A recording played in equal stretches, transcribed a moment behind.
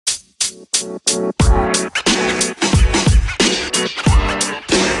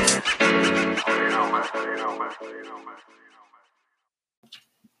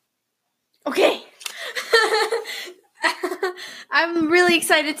Okay. I'm really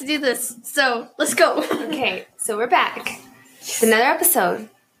excited to do this, so let's go. Okay, so we're back. It's another episode,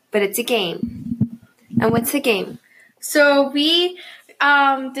 but it's a game. And what's the game? So we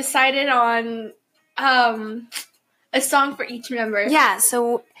decided on a song for each member. Yeah,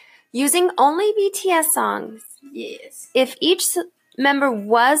 so using only BTS songs. Yes. If each member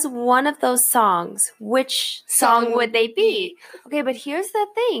was one of those songs, which song would they be? Okay, but here's the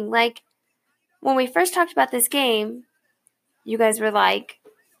thing. Like, when we first talked about this game, you guys were like,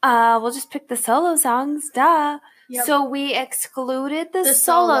 we'll just pick the solo songs, duh. Yep. So we excluded the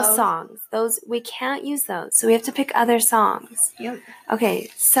solo. solo songs. Those, we can't use those. So we have to pick other songs. Yep. Okay,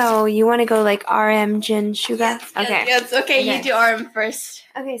 so you want to go like RM, Jin, Suga? Yes, Okay. Yes, okay, you do RM first.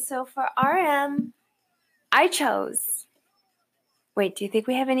 Okay, so for RM, I chose. Wait, do you think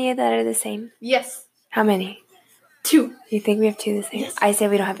we have any that are the same? Yes. How many? 2. Do you think we have 2 the same? Yes. I say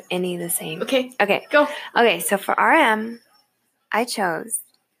we don't have any the same. Okay. Okay. Go. Okay, so for RM, I chose.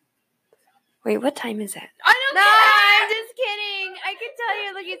 Wait, what time is it? I don't No, care. I'm just kidding. I can tell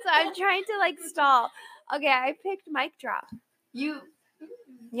you're looking, so I'm trying to like stall. Okay, I picked Mic Drop. You.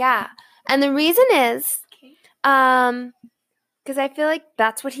 Yeah, and the reason is, Okay. because I feel like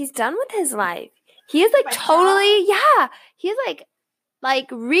that's what he's done with his life. He is like Mic totally, yeah. He's like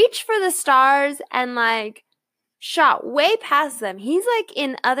reached for the stars and like shot way past them. He's like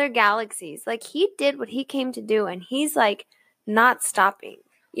in other galaxies. Like he did what he came to do, and he's like not stopping.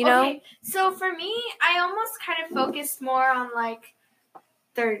 You know? Okay, so for me, I almost kind of focused more on like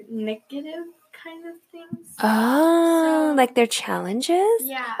their negative kind of things. Oh, So- like their challenges?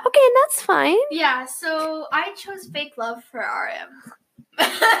 Yeah. Okay, that's fine. Yeah, so I chose Fake Love for RM.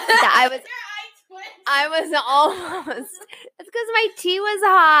 I was almost. It's because my tea was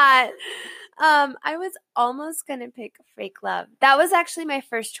hot. I was almost gonna pick Fake Love. That was actually my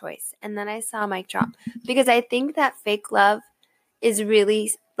first choice, and then I saw Mic Drop because I think that Fake Love is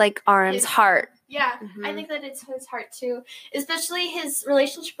really like RM's heart. Yeah, Mhm. I think that it's his heart too, especially his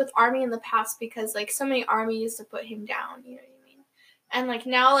relationship with Army in the past, because like so many Army used to put him down. You know what I mean? And like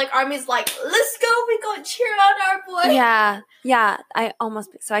now, like Army's like, let's go, we go cheer on our boy. Yeah. I almost.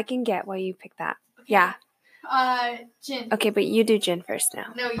 So I can get why you picked that. Okay. Yeah. Jin. Okay, but you do Jin first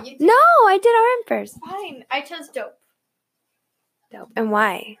now. No, you. No, I did RM first. Fine. I chose Dope. Dope. And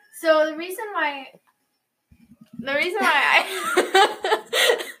why? So the reason why I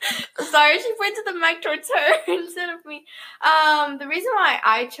sorry, she pointed the mic towards her instead of me. The reason why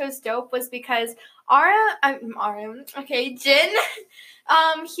I chose Dope was because Jin,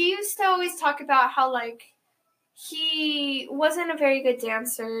 he used to always talk about how like he wasn't a very good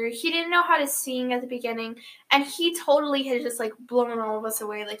dancer. He didn't know how to sing at the beginning, and he totally had just like blown all of us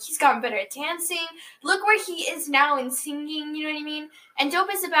away. Like he's gotten better at dancing. Look where he is now in singing, you know what I mean? And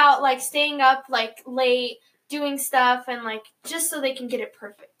Dope is about like staying up like late, doing stuff, and like just so they can get it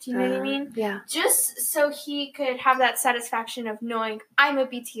perfect. You know what I mean? Yeah. Just so he could have that satisfaction of knowing I'm a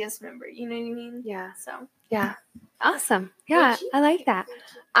BTS member. You know what I mean? Yeah. So Yeah. Awesome. Yeah, What'd you I like that.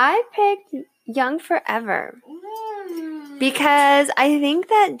 I picked Young Forever because I think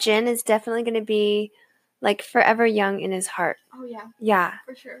that Jin is definitely going to be like forever young in his heart. Oh yeah, Yeah.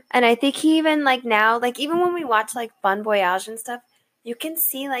 for sure. And I think he even like now, like even when we watch like Bon Voyage and stuff, you can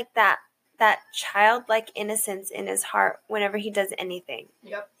see like that childlike innocence in his heart whenever he does anything.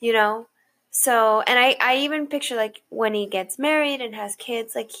 Yep. You know? So, and I even picture like when he gets married and has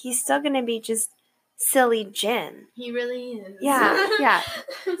kids, like he's still going to be just silly Jin. He really is. Yeah.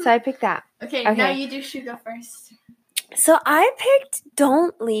 So I picked that. Okay, Okay. now you do Suga first. So I picked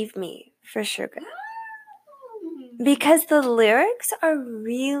Don't Leave Me for Suga because the lyrics are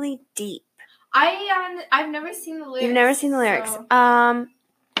really deep. I've never seen the lyrics. You've never seen the lyrics. So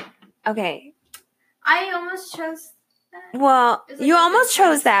Okay. I almost chose that. Well, It's like you a almost good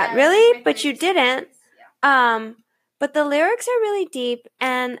chose that, choice. really? Yeah, But you didn't. Yeah. But the lyrics are really deep,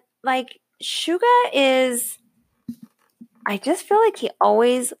 and like Suga is, I just feel like he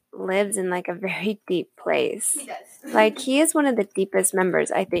always lives in like a very deep place. He does. Like he is one of the deepest members,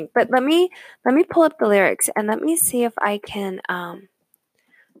 I think. But let me pull up the lyrics and let me see if I can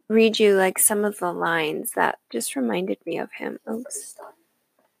read you like some of the lines that just reminded me of him. Oops.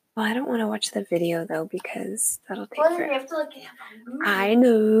 Well, I don't want to watch the video though because that'll take Well, then forever. you have to like have a movie. I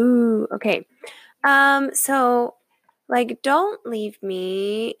know. Okay. So like Don't Leave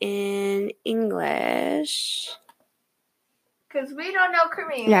Me in English. Because we don't know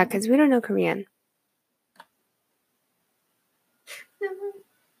Korean. Yeah, because we don't know Korean.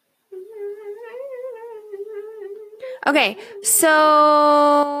 Okay,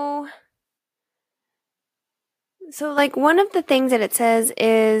 so like one of the things that it says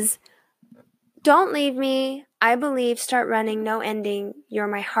is, don't leave me, I believe, start running, no ending, you're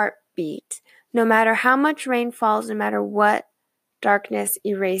my heartbeat. No matter how much rain falls, no matter what darkness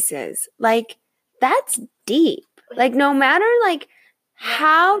erases. Like, that's deep. Like, no matter, like,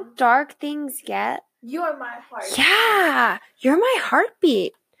 how dark things get. You're my heart. Yeah, you're my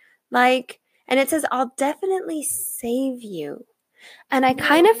heartbeat. Like, and it says, I'll definitely save you. And I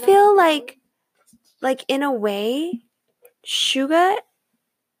kind of feel like in a way, Suga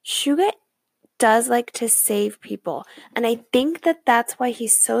does like to save people. And I think that that's why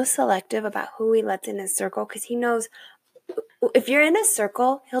he's so selective about who he lets in his circle, because he knows if you're in a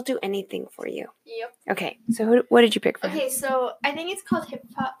circle, he'll do anything for you. Yep. Okay, so what did you pick for him? Okay, so I think it's called Hip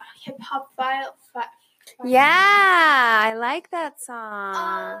Hop File. Yeah, I like that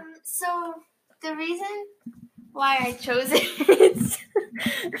song. So the reason why I chose it,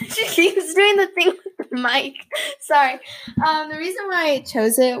 she keeps doing the thing with the mic. Sorry. The reason why I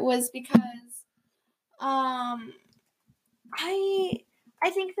chose it was because, I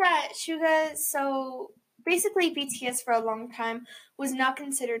think that Suga, so basically BTS for a long time was not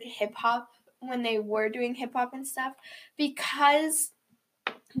considered hip hop when they were doing hip hop and stuff, because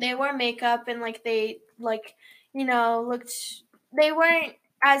they wore makeup and they they weren't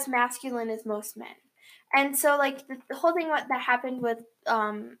as masculine as most men. And so the whole thing that happened with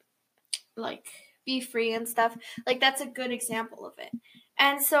Be Free and stuff, that's a good example of it.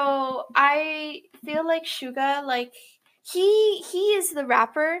 And so I feel like Suga, he is the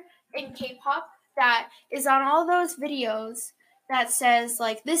rapper in K-pop that is on all those videos that says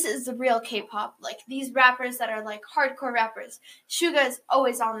this is the real K-pop, these rappers that are hardcore rappers. Suga is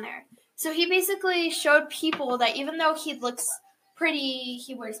always on there. So he basically showed people that even though he looks pretty,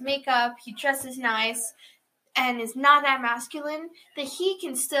 he wears makeup, he dresses nice, and is not that masculine, that he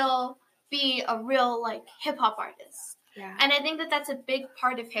can still be a real hip hop artist. Yeah. And I think that that's a big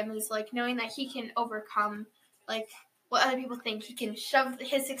part of him, is knowing that he can overcome what other people think. He can shove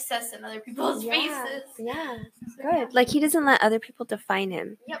his success in other people's faces. Yeah. Good. He doesn't let other people define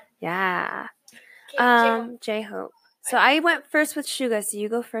him. Yep. Yeah. Okay, J-Hope. So I went first with Suga, so you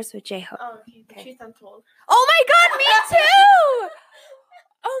go first with J-Hope. Oh, okay. The Truth Untold. Oh my god, me too!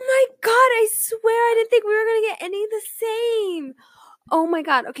 Oh my god, I swear I didn't think we were going to get any the same. Oh my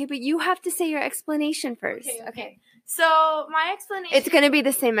god. Okay, but you have to say your explanation first. Okay. So my explanation... It's going to be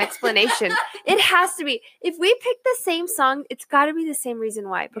the same explanation. It has to be. If we pick the same song, it's got to be the same reason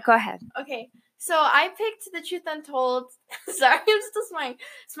why. But go ahead. Okay. So I picked The Truth Untold. Sorry, I'm still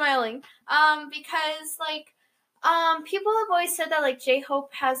smiling. Because people have always said that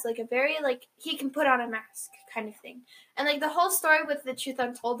J-Hope has a very he can put on a mask kind of thing. And the whole story with The Truth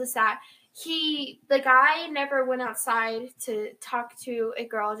Untold is that the guy never went outside to talk to a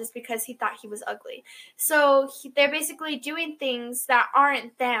girl just because he thought he was ugly. So they're basically doing things that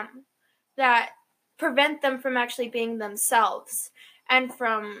aren't them, that prevent them from actually being themselves, and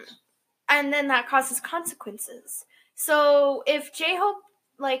then that causes consequences. So if J-Hope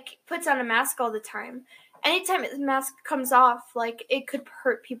puts on a mask all the time, anytime his mask comes off, it could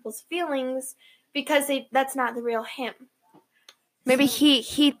hurt people's feelings because that's not the real him. Maybe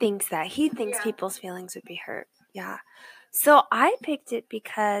he thinks that. He thinks people's feelings would be hurt. Yeah. So I picked it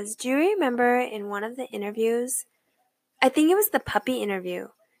because, do you remember in one of the interviews, I think it was the Puppy interview,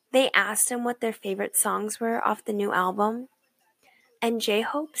 they asked him what their favorite songs were off the new album? And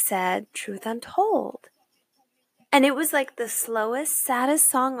J-Hope said Truth Untold. And it was the slowest, saddest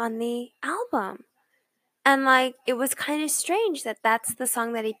song on the album. And it was kind of strange that that's the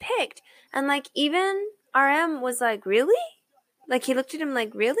song that he picked. And even RM was really? He looked at him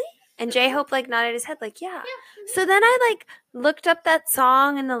really? And J-Hope nodded his head yeah. So then I looked up that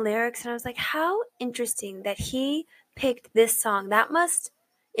song and the lyrics, and I was how interesting that he picked this song.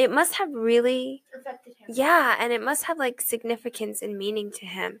 It must have really affected him. Yeah, and it must have significance and meaning to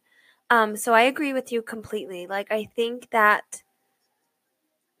him. So I agree with you completely. I think that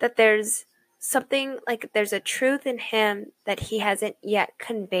there's something there's a truth in him that he hasn't yet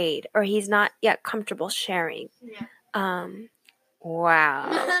conveyed, or he's not yet comfortable sharing. Yeah.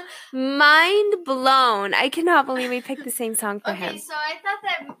 Wow. Mind blown. I cannot believe we picked the same song for him. Okay, so I thought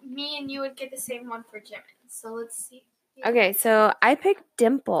that me and you would get the same one for Jimin. So let's see. Yeah. Okay, so I picked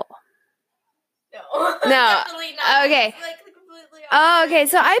Dimple. No. No. Definitely not. Okay. It's completely opposite. Okay,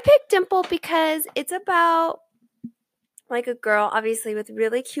 so I picked Dimple because it's about a girl, obviously, with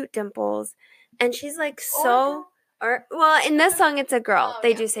really cute dimples, and she's in this song it's a girl.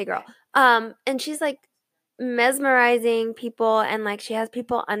 They do say girl. And she's mesmerizing people, and she has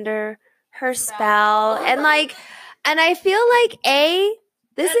people under her spell, and And I feel like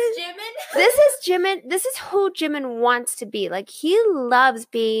this is Jimin. This is who Jimin wants to be. Like, he loves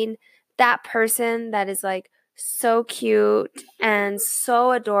being that person that is like so cute and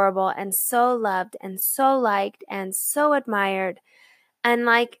so adorable and so loved and so liked and so admired. And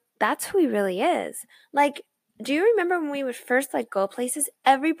like, that's who he really is. Like, do you remember when we would first like go places?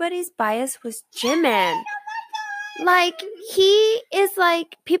 Everybody's bias was Jimin. Like, he is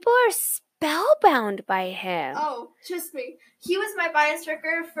like, people are spellbound by him. Oh, trust me. He was my bias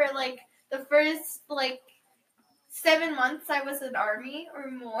wrecker for like the first like 7 months I was in army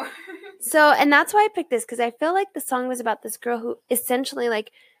or more. So, and that's why I picked this, because I feel like the song was about this girl who essentially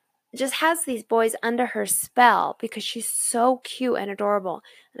like just has these boys under her spell because she's so cute and adorable.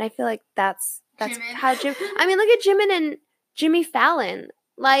 And I feel like that's Jimin. how Jim. I mean, look at Jimin and Jimmy Fallon.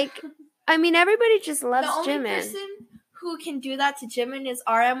 Like, I mean, everybody just loves Jimin. The only person who can do that to Jimin is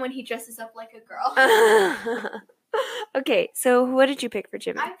RM when he dresses up like a girl. Okay, so what did you pick for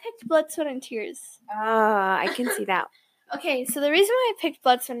Jimin? I picked Blood, Sweat, and Tears. I can see that. Okay, so the reason why I picked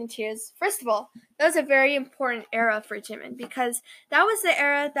Blood, Sweat, and Tears, first of all, that was a very important era for Jimin because that was the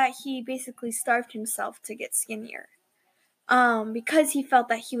era that he basically starved himself to get skinnier. Because he felt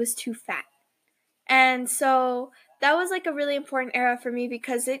that he was too fat. And so that was like a really important era for me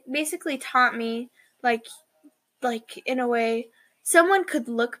because it basically taught me like in a way someone could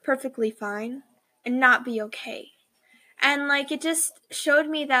look perfectly fine and not be okay. And like it just showed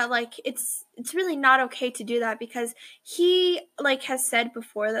me that like it's really not okay to do that because he like has said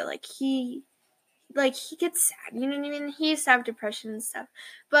before that like he gets sad, you know what I mean? He used to have depression and stuff.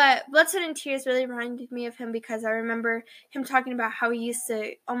 But Blood, Sweat, and Tears really reminded me of him because I remember him talking about how he used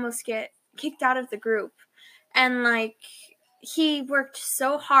to almost get kicked out of the group. And like he worked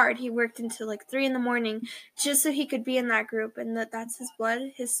so hard. He worked until like 3 a.m. just so he could be in that group, and that's his blood,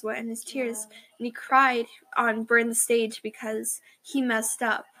 his sweat, and his tears. Yeah. And he cried on Burn the Stage because he messed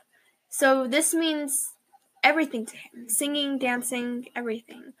up. So this means everything to him: singing, dancing,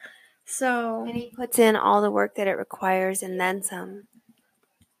 everything. So and he puts in all the work that it requires and then some.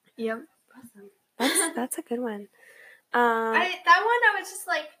 Yep. That's a good one. That one I was just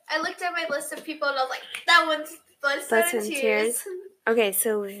like, I looked at my list of people and I was like, that one's Blood, Sweat, and Tears. Okay,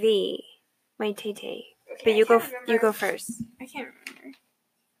 so V, my Tay. Okay, but you go first. I can't remember.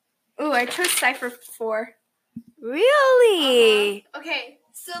 Ooh, I chose Cypher 4. Really? Okay,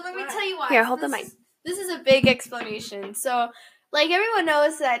 so let me tell you why. Here, hold the mic. This is a big explanation. So, like, everyone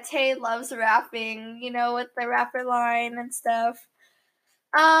knows that Tay loves rapping, you know, with the rapper line and stuff.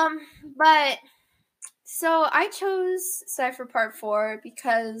 But, so I chose Cypher Part 4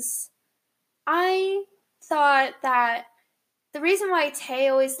 because I thought that the reason why Tay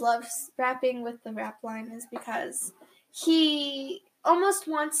always loves rapping with the rap line is because he almost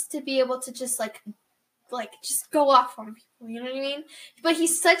wants to be able to just like just go off on people, you know what I mean? But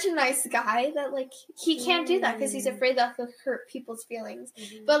he's such a nice guy that like he can't do that because he's afraid that he'll hurt people's feelings.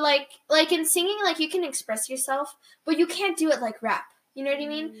 Mm-hmm. But like in singing, like you can express yourself, but you can't do it like rap. You know what I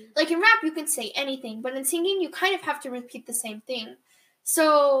mean? Like in rap, you can say anything, but in singing, you kind of have to repeat the same thing.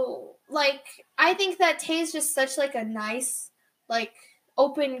 So like I think that Tay's just such like a nice, like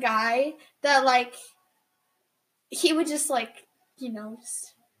open guy that like he would just like, you know,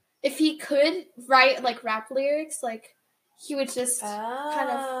 just, if he could write like rap lyrics, like he would just kind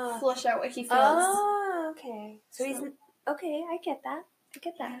of flush out what he feels. Oh, okay. So he's okay. I get that.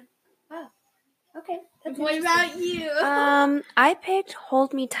 Wow. Okay. What about you? I picked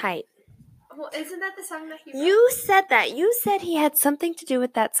 "Hold Me Tight." Well, isn't that the song that he wrote? You said that. You said he had something to do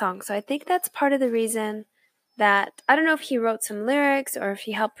with that song, so I think that's part of the reason that I don't know if he wrote some lyrics or if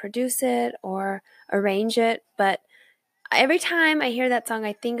he helped produce it or arrange it, but every time I hear that song,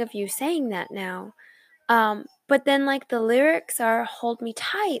 I think of you saying that now. But then like the lyrics are "Hold Me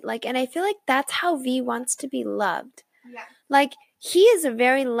Tight," like, and I feel like that's how V wants to be loved. Yeah. Like he is a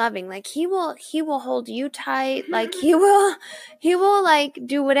very loving. Like he will hold you tight. Like he will like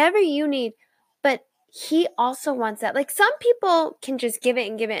do whatever you need. But he also wants that. Like some people can just give it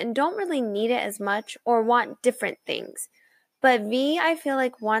and don't really need it as much or want different things. But V, I feel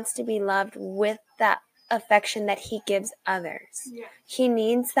like, wants to be loved with that affection that he gives others. Yeah. He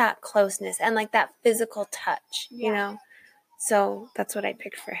needs that closeness and like that physical touch, you know? So that's what I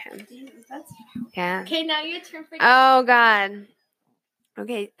picked for him. Yeah. Okay, now your turn for Oh, God.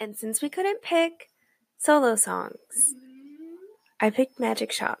 Okay, and since we couldn't pick solo songs, I picked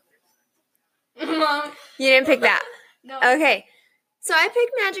Magic Shop. You didn't pick that? No. Okay, so I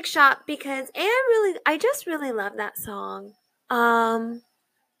picked Magic Shop because I just really love that song. And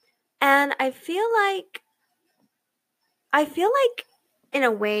I feel like in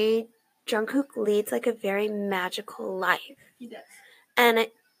a way Jungkook leads like a very magical life. He does. And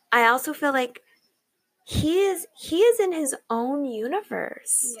I also feel like he is in his own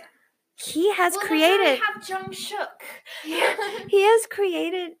universe. Yeah. He has Well, created. have Jungkook. He has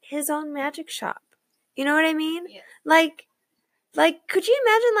created his own magic shop. You know what I mean? Yeah. Like, could you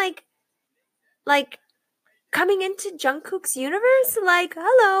imagine like coming into Jungkook's universe? Like,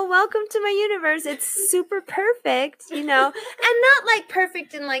 hello, welcome to my universe. It's super perfect, you know, and not like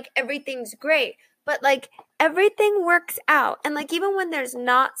perfect and like everything's great, but like everything works out, and like even when there's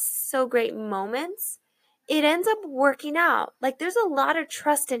not so great moments, it ends up working out. Like there's a lot of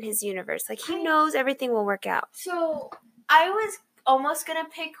trust in his universe. Like he knows everything will work out. So I was almost gonna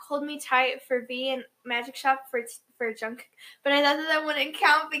pick "Hold Me Tight" for V and "Magic Shop" for Jungkook, but I thought that wouldn't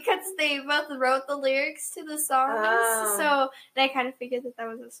count because they both wrote the lyrics to the songs. Oh. So I kind of figured that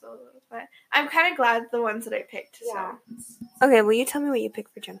was a solo. But I'm kind of glad the ones that I picked. Yeah. So. Okay, will you tell me what you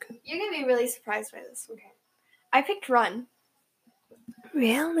picked for Jungkook? You're gonna be really surprised by this. Okay. I picked "Run."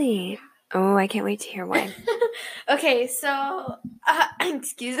 Really? Oh, I can't wait to hear why. Okay, so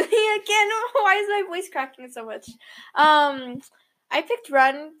excuse me again. Why is my voice cracking so much? I picked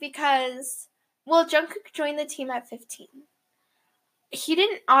 "Run" because, well, Jungkook joined the team at 15.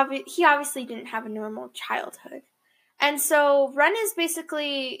 He obviously didn't have a normal childhood, and so "Run" is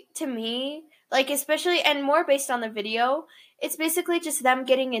basically, to me, like, especially and more based on the video, it's basically just them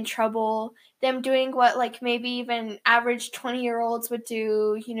getting in trouble, them doing what like maybe even average 20-year-olds would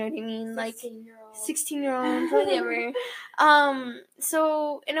do. You know what I mean? Like 16-year-olds, whatever.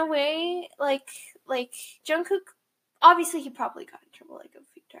 So in a way, like Jungkook, obviously he probably got in trouble like a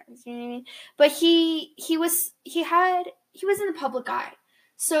few times, you know what I mean? But he was in the public eye.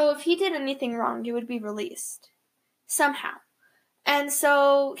 So if he did anything wrong, it would be released somehow. And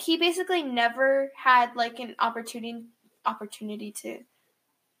so he basically never had like an opportunity to,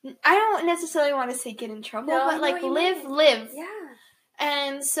 I don't necessarily want to say get in trouble, but like live. Yeah.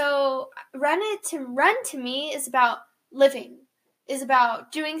 And so run to me is about living, is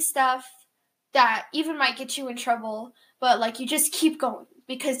about doing stuff that even might get you in trouble, but like you just keep going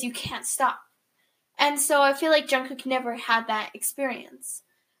because you can't stop. And so I feel like Jungkook never had that experience.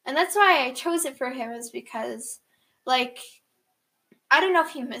 And that's why I chose it for him, is because like I don't know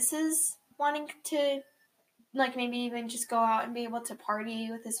if he misses wanting to like maybe even just go out and be able to party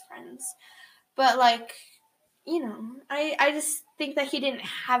with his friends. But like, you know, I just think that he didn't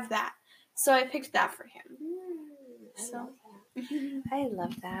have that. So I picked that for him. I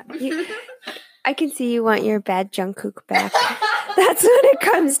love that. I can see you want your bad Jungkook back. That's what it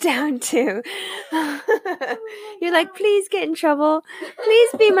comes down to. You're like, please get in trouble. Please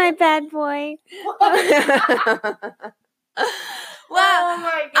be my bad boy. Wow. Oh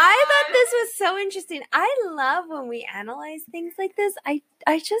my God. I thought this was so interesting. I love when we analyze things like this. I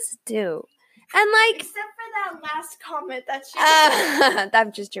just do. And like, except for that last comment that she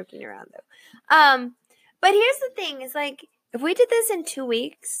I'm just joking around though. But here's the thing, is like, if we did this in 2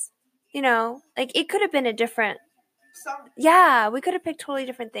 weeks, you know, like it could have been a different song. Yeah, we could have picked totally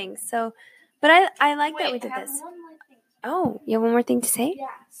different things. So, but I like that we did this. One more thing. Oh, you have one more thing to say? Yeah.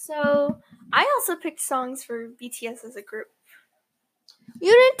 So I also picked songs for BTS as a group.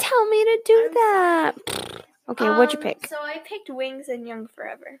 You didn't tell me to do that. Okay, what'd you pick? So I picked Wings and Young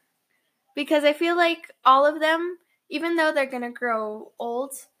Forever. Because I feel like all of them, even though they're going to grow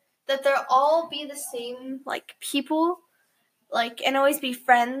old, that they'll all be the same, like, people, like, and always be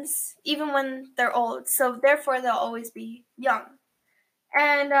friends, even when they're old. So therefore, they'll always be young.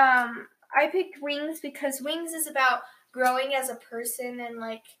 And I picked Wings because Wings is about growing as a person, and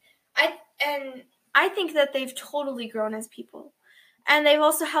like, I think that they've totally grown as people. And they've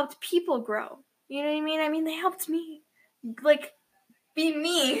also helped people grow. You know what I mean? I mean, they helped me, like, be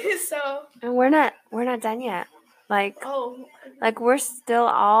me. So. And we're not done yet. Like, Oh. Like we're still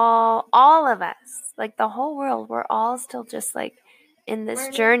all of us, like the whole world, we're all still just like in this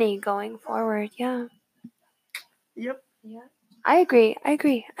journey going forward. Yeah. Yep. Yeah. I agree.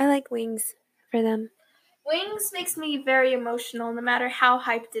 I like Wings for them. Wings makes me very emotional, no matter how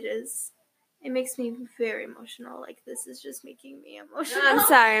hyped it is. It makes me very emotional. Like, this is just making me emotional. I'm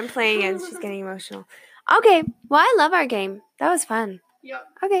sorry, I'm playing it. It's just getting emotional. Okay. Well, I love our game. That was fun. Yep.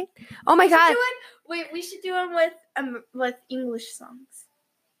 Okay. Oh my God. We should do one with English songs.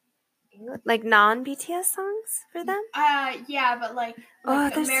 Like non-BTS songs for them? Yeah, but like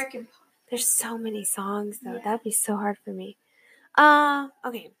American pop. There's so many songs though. Yeah. That'd be so hard for me.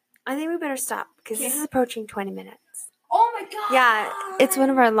 Okay. I think we better stop because this is approaching 20 minutes. Oh my God. Yeah, it's one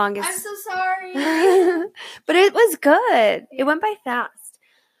of our longest. I'm so sorry. But it was good. It went by fast.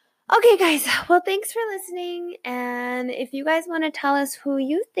 Okay, guys. Well, thanks for listening. And if you guys want to tell us who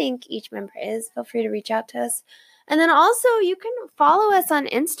you think each member is, feel free to reach out to us. And then also, you can follow us on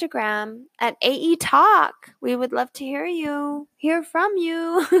Instagram at AE Talk. We would love to hear from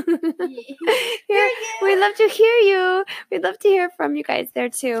you. We'd love to hear you. We'd love to hear from you guys there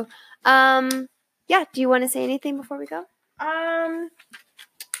too. Yeah. Do you want to say anything before we go?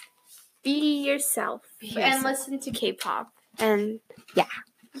 Be yourself and listen to K-pop. And yeah,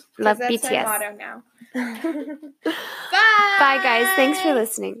 love that's BTS. Our motto now. Bye. Bye, guys. Thanks for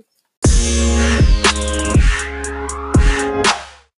listening.